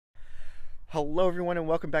Hello everyone and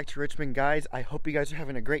welcome back to Richmond, guys. I hope you guys are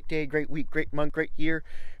having a great day, great week, great month, great year,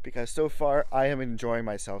 because so far I am enjoying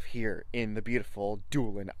myself here in the beautiful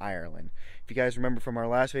Doolin, Ireland. If you guys remember from our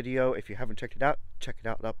last video, if you haven't check it out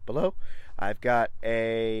up below. I've got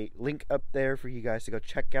a link up there for you guys to go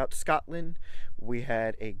check out Scotland. We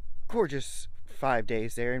had a gorgeous 5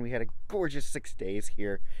 days there and we had a gorgeous 6 days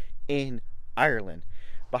here in Ireland.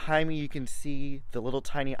 Behind me you can see the little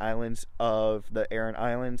tiny islands of the Aran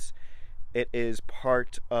Islands. It is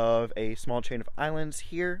part of a small chain of islands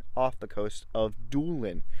here off the coast of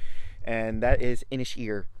Dublin, and that is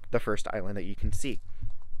Inisheer, the first island that you can see.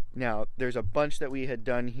 Now, there's a bunch that we had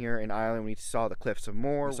done here in Ireland. We saw the Cliffs of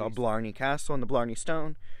Moher, we saw Blarney Castle and the Blarney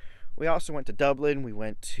Stone. We also went to Dublin, we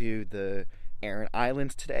went to the Aran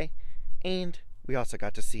Islands today, and we also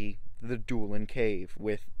got to see the Doolin Cave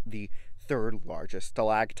with the third largest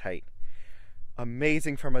stalactite.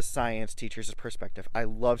 Amazing from a science teacher's perspective. I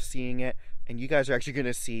love seeing it, and you guys are actually going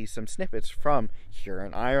to see some snippets from here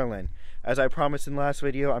in Ireland. As I promised in the last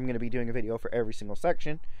video, I'm going to be doing a video for every single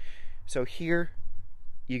section. So here,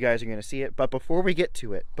 you guys are going to see it. But before we get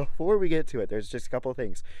to it, there's just a couple of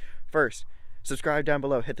things. First, subscribe down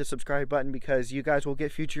below. Hit the subscribe button because you guys will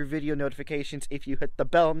get future video notifications if you hit the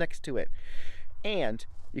bell next to it. And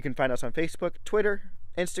you can find us on Facebook, Twitter,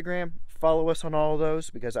 Instagram. Follow us on all of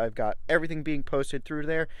those because I've got everything being posted through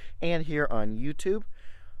there and here on YouTube.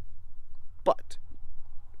 But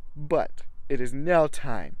it is now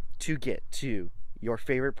time to get to your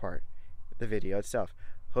favorite part, the video itself.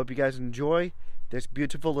 Hope you guys enjoy this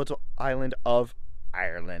beautiful little island of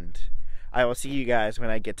Ireland. I will see you guys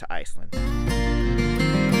when I get to Iceland.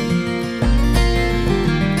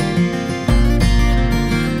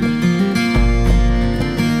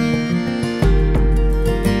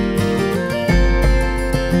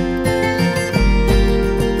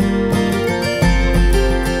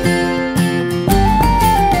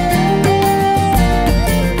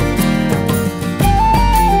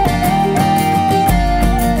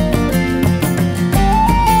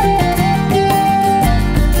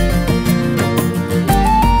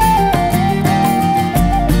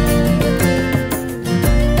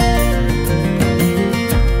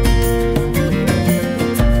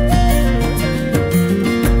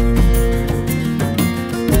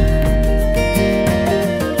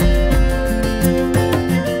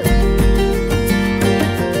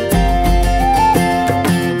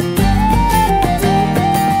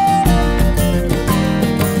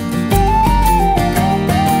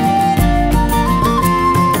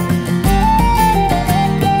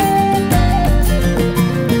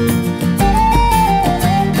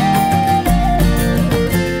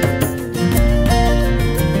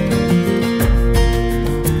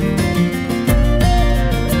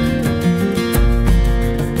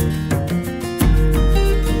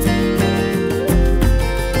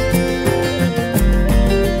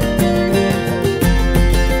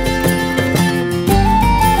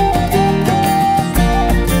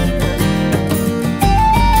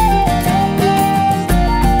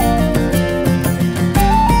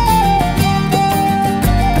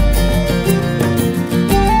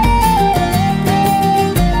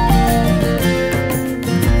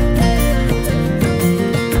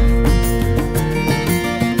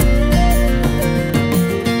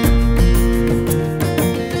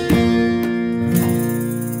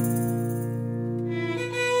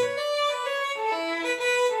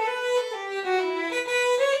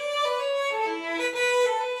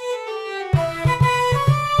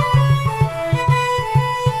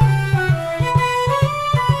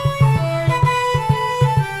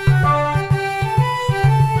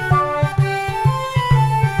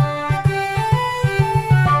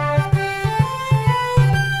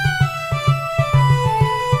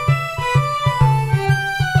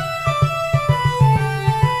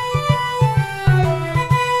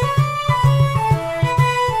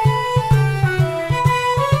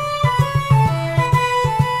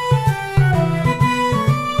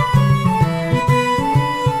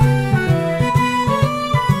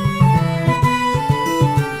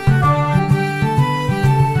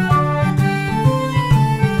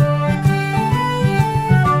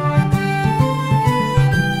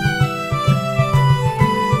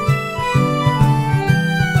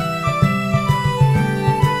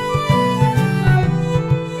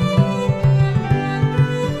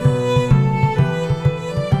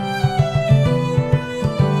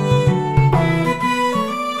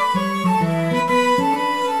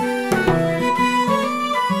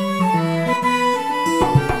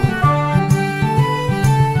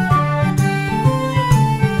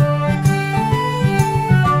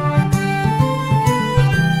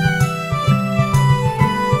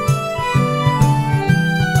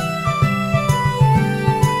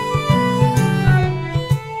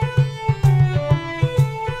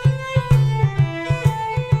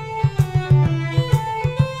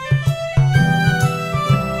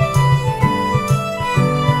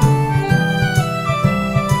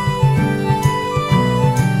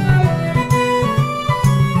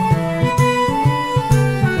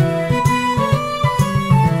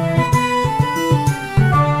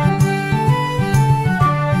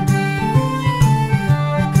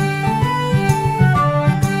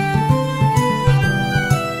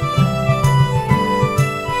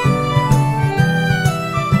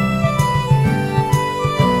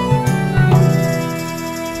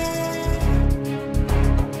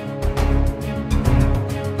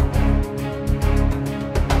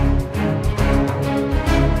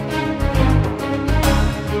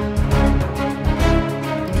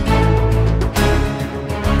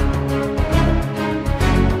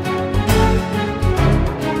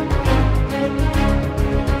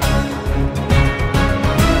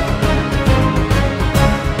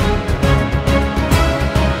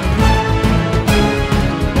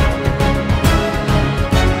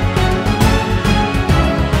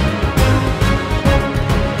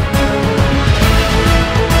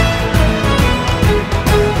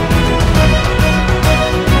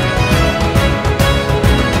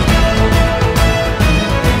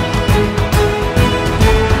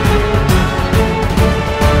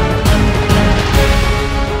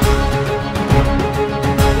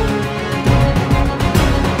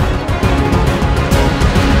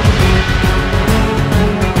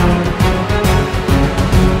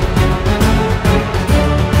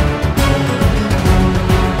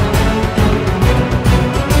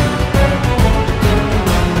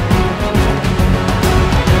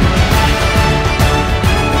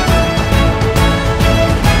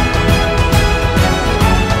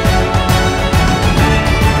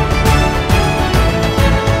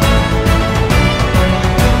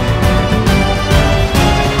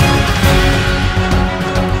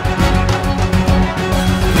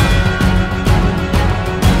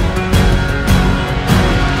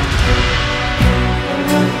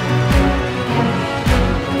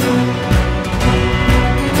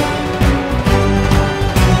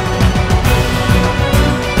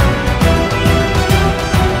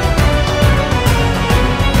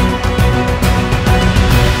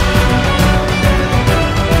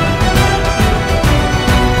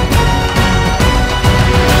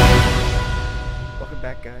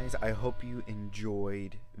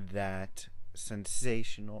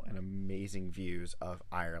 sensational and amazing views of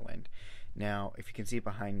Ireland. Now, if you can see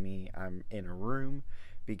behind me, I'm in a room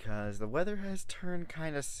because the weather has turned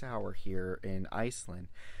kind of sour here in Iceland.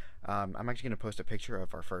 I'm actually going to post a picture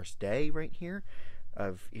of our first day right here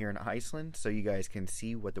in Iceland so you guys can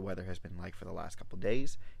see what the weather has been like for the last couple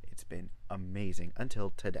days. It's been amazing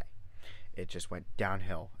until today. It just went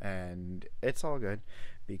downhill, and it's all good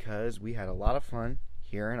because we had a lot of fun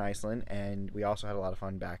here in Iceland, and we also had a lot of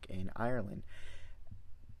fun back in Ireland.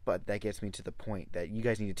 But that gets me to the point that you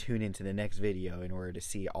guys need to tune into the next video in order to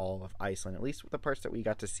see all of Iceland, at least the parts that we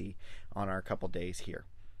got to see on our couple days here.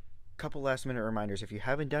 Couple last minute reminders: if you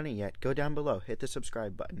haven't done it yet, go down below, hit the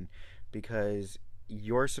subscribe button, because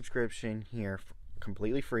your subscription here,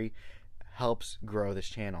 completely free, helps grow this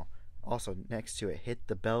channel. Also, next to it, hit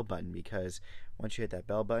the bell button, because once you hit that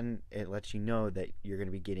bell button, it lets you know that you're going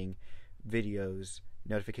to be getting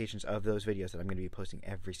notifications of those videos that I'm going to be posting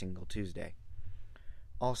every single Tuesday.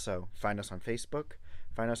 Also, find us on Facebook,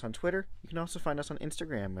 find us on Twitter. You can also find us on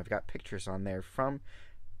Instagram. I've got pictures on there from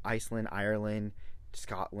Iceland, Ireland,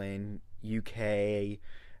 Scotland, UK.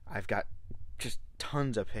 I've got just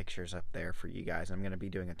tons of pictures up there for you guys. I'm going to be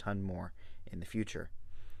doing a ton more in the future.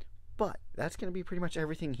 But that's going to be pretty much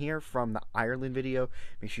everything here from the Ireland video.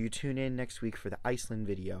 Make sure you tune in next week for the Iceland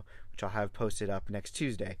video, which I'll have posted up next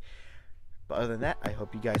Tuesday. But other than that, I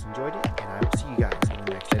hope you guys enjoyed it, and I will see you guys in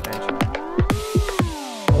the next adventure.